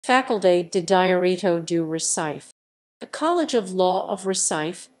Faculdade de Direito do Recife. The College of Law of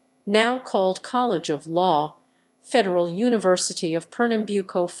Recife, now called College of Law, Federal University of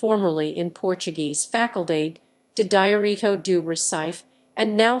Pernambuco, formerly in Portuguese Faculdade de Direito do Recife,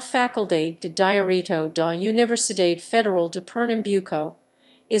 and now Faculdade de Direito da Universidade Federal de Pernambuco,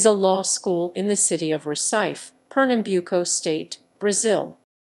 is a law school in the city of Recife, Pernambuco State, Brazil.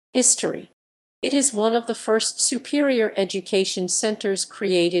 History. It is one of the first superior education centers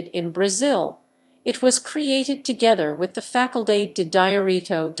created in Brazil. It was created together with the Faculdade de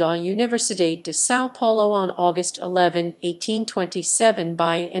Direito da Universidade de São Paulo on August 11, 1827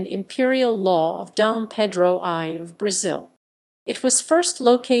 by an imperial law of Dom Pedro I of Brazil. It was first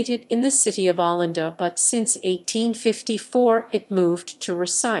located in the city of Olinda, but since 1854 it moved to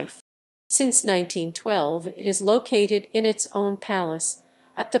Recife. Since 1912 it is located in its own palace,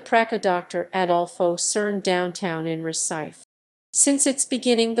 at the Praça Dr. Adolfo Cern downtown in Recife. Since its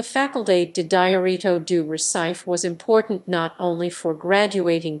beginning, the Faculdade de Direito do Recife was important not only for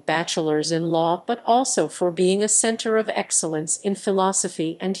graduating bachelors in law but also for being a center of excellence in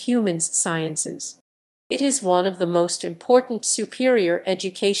philosophy and human sciences. It is one of the most important superior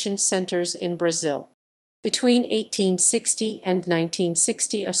education centers in Brazil. Between 1860 and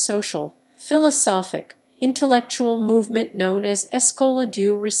 1960, a social, philosophic, intellectual movement known as Escola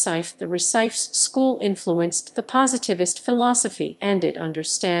do Recife, the Recife's school, influenced the positivist philosophy and its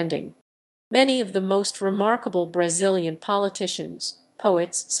understanding. Many of the most remarkable Brazilian politicians,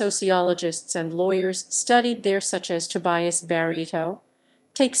 poets, sociologists, and lawyers studied there, such as Tobias Barreto,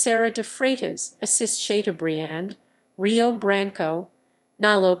 Teixeira de Freitas, Assis Chateaubriand, Rio Branco,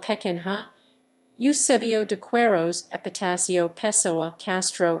 Nilo Pequena, Eusebio de Queiroz, Epitácio Pessoa,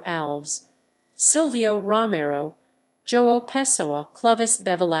 Castro Alves, Silvio Romero, João Pessoa, Clovis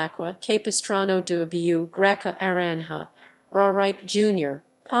Bevilacqua, Capistrano do Abiu, Greca Aranja, Rawright Jr.,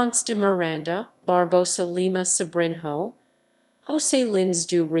 Ponce de Miranda, Barbosa Lima Sobrinho, José Lins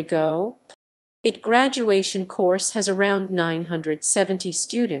do Rigo. Its graduation course has around 970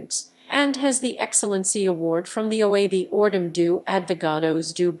 students and has the Excellency Award from the OAB Ordem do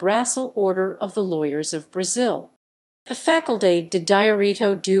Advogados do Brasil, Order of the Lawyers of Brazil. The Faculdade de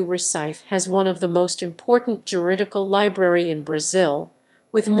Direito do Recife has one of the most important juridical libraries in Brazil,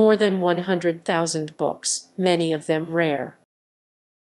 with more than 100,000 books, many of them rare.